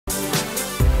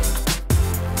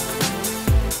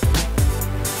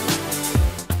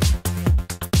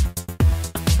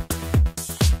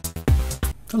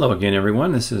Hello again,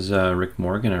 everyone. This is Rick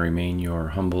Morgan. I remain your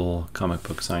humble comic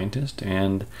book scientist,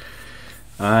 and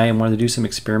I wanted to do some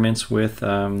experiments with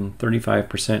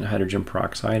 35% hydrogen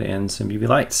peroxide and some UV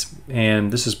lights.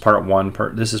 And this is part one.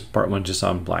 This is part one, just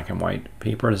on black and white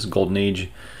paper. This is Golden Age,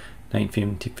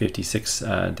 1956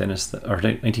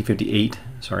 1958.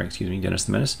 Sorry, excuse me, Dennis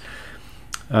the Menace.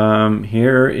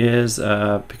 Here is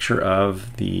a picture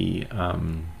of the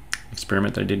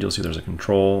experiment that I did. You'll see there's a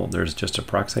control, there's just a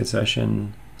peroxide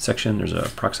section, there's a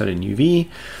peroxide and UV,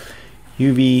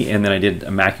 and then I did a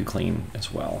MacuClean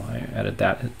as well. I added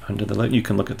that under the lid. You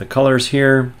can look at the colors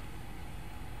here,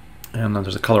 and then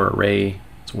there's a color array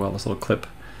as well, this little clip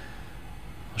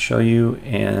I'll show you,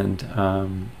 and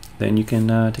then you can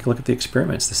take a look at the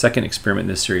experiments. The second experiment in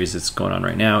this series that's going on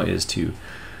right now is to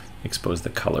expose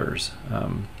the colors,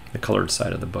 the colored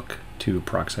side of the book to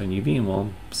peroxide and UV, and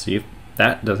we'll see if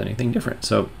that does anything different.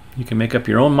 So you can make up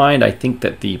your own mind. I think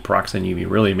that the peroxide and UV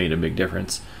really made a big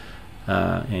difference,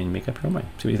 and make up your own mind.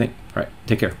 See what you think. All right,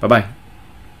 take care. Bye-bye.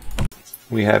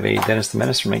 We have a Dennis the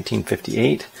Menace from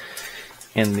 1958,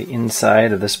 and the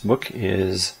inside of this book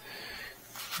is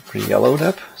pretty yellowed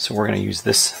up, so we're going to use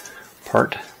this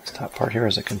part, this top part here,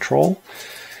 as a control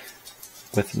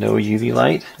with no UV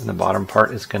light, and the bottom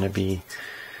part is going to be,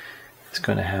 it's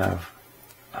going to have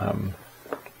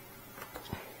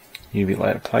UV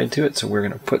light applied to it. So we're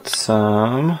going to put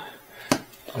some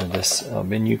of this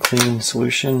MacuClean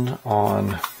solution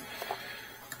on,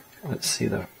 let's see,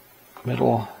 the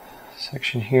middle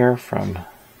section here from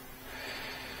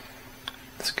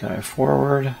this guy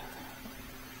forward.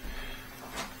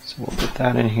 So we'll put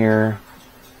that in here,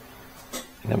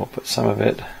 and then we'll put some of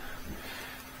it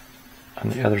on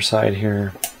the other side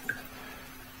here,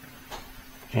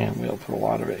 and we'll put a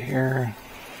lot of it here.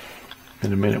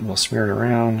 In a minute we'll smear it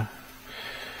around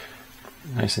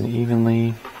nice and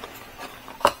evenly.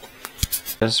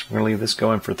 We're going to leave this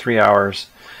going for 3 hours,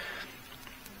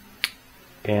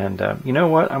 and you know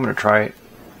what, I'm going to try,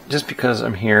 just because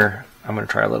I'm here, I'm going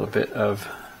to try a little bit of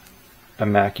a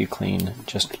MacuClean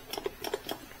just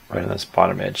right on this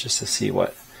bottom edge, just to see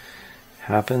what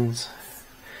happens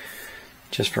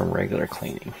just from regular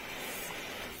cleaning,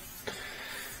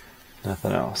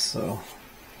 nothing else. So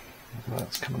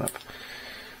that's coming up,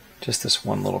 just this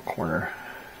one little corner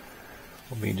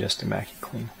will be just a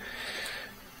MacuClean.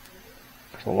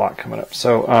 There's a lot coming up,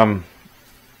 so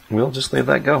we'll just leave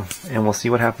that go, and we'll see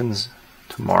what happens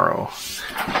tomorrow.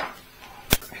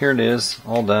 Here it is,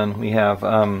 all done. We have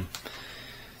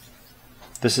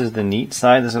this is the neat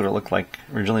side. This is what it looked like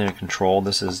originally in a control.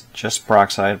 This is just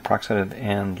peroxide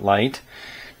and light,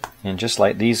 and just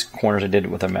like these corners I did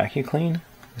with a MacuClean.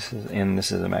 This is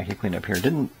a MacuClean up here. It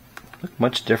didn't look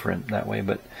much different that way,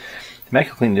 but the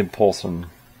MacuClean did pull some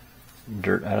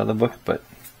dirt out of the book, but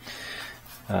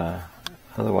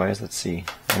otherwise, let's see.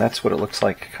 And that's what it looks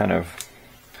like kind of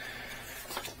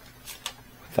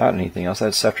without anything else.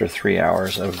 That's after 3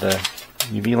 hours of the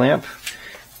UV lamp,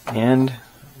 and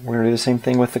we're going to do the same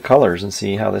thing with the colors and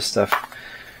see how this stuff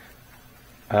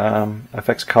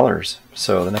affects colors.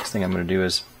 So the next thing I'm going to do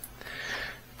is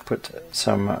put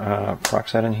some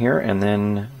peroxide in here, and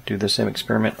then do the same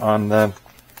experiment on the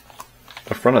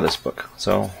front of this book.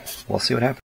 So we'll see what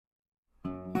happens.